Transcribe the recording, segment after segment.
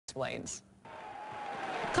explains.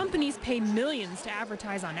 Companies pay millions to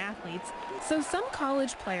advertise on athletes, so some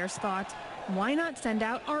college players thought, why not send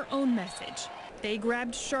out our own message? They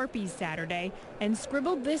grabbed Sharpies Saturday and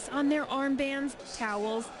scribbled this on their armbands,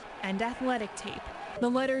 towels, and athletic tape. The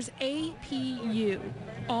letters APU,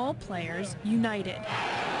 All Players United.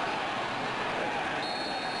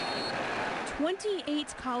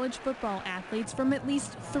 28 college football athletes from at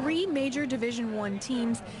least 3 major Division I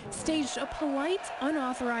teams staged a polite,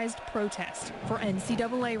 unauthorized protest for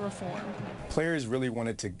NCAA reform. Players really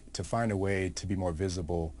wanted to find a way to be more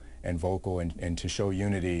visible and vocal and to show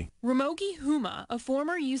unity. Ramogi Huma, a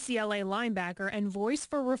former UCLA linebacker and voice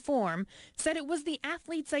for reform, said it was the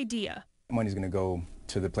athletes' idea. Money's going to go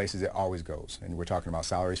to the places it always goes, and we're talking about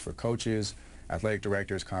salaries for coaches, athletic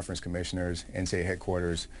directors, conference commissioners, NCAA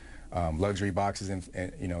headquarters, luxury boxes in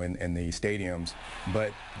the stadiums,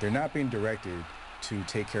 but they're not being directed to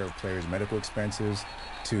take care of players' medical expenses,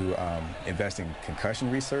 to invest in concussion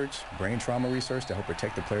research, brain trauma research to help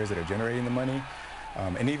protect the players that are generating the money,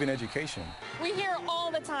 and even education. We hear all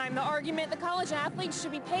the time the argument that college athletes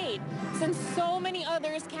should be paid since so many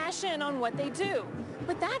others cash in on what they do.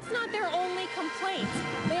 But that's not their only complaint.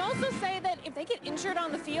 They also say that if they get injured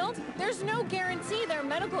on the field, there's no guarantee their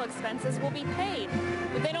medical expenses will be paid.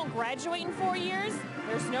 If they don't graduate in 4 years,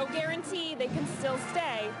 there's no guarantee they can still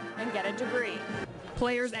stay and get a degree.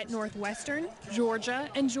 Players at Northwestern, Georgia,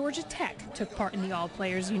 and Georgia Tech took part in the All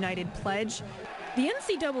Players United pledge. The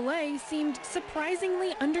NCAA seemed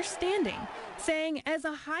surprisingly understanding, saying as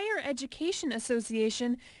a higher education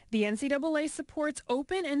association, the NCAA supports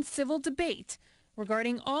open and civil debate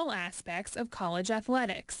regarding all aspects of college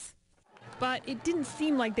athletics. But it didn't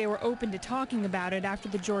seem like they were open to talking about it after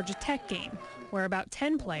the Georgia Tech game, where about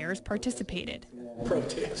 10 players participated.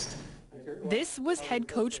 Protest. This was head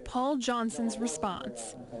coach Paul Johnson's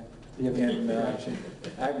response. And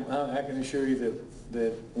I can assure you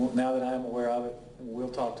that now that I'm aware of it, we'll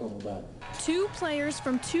talk to them about it. 2 players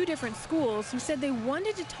from 2 different schools who said they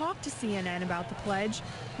wanted to talk to CNN about the pledge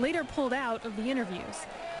later pulled out of the interviews.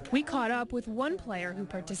 We caught up with one player who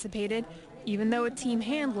participated, even though a team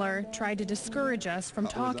handler tried to discourage us from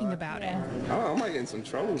talking about it. I might get in some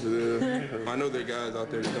trouble for this. I know there are guys out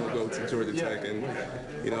there that don't go to Georgia Tech and,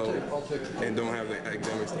 and don't have the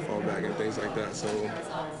academics to fall back and things like that. So,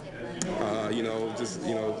 just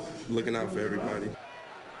looking out for everybody.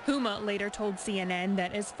 Huma later told CNN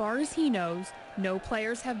that as far as he knows, no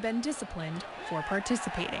players have been disciplined for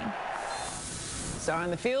participating. So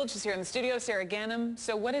on the field, she's here in the studio, Sarah Ganem.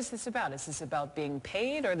 So what is this about? Is this about being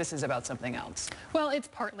paid, or this is about something else? Well, it's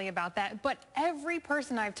partly about that, but every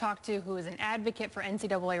person I've talked to who is an advocate for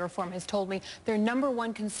NCAA reform has told me their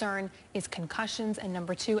 #1 concern is concussions and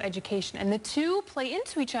 #2, education. And the two play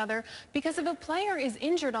into each other because if a player is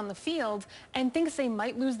injured on the field and thinks they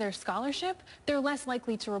might lose their scholarship, they're less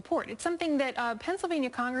likely to report. It's something that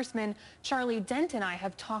Pennsylvania Congressman Charlie Dent and I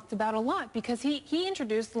have talked about a lot because he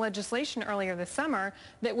introduced legislation earlier this summer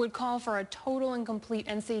that would call for a total and complete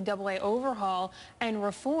NCAA overhaul and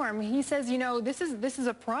reform. He says, this is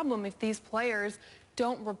a problem if these players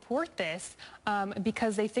don't report this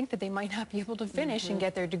because they think that they might not be able to finish and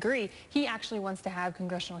get their degree. He actually wants to have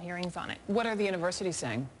congressional hearings on it. What are the universities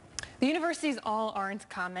saying? The universities all aren't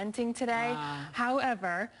commenting today.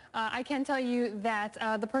 However, I can tell you that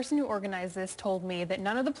the person who organized this told me that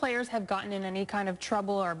none of the players have gotten in any kind of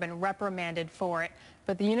trouble or been reprimanded for it,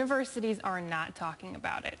 but the universities are not talking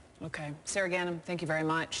about it. Okay. Sarah Ganem, thank you very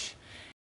much.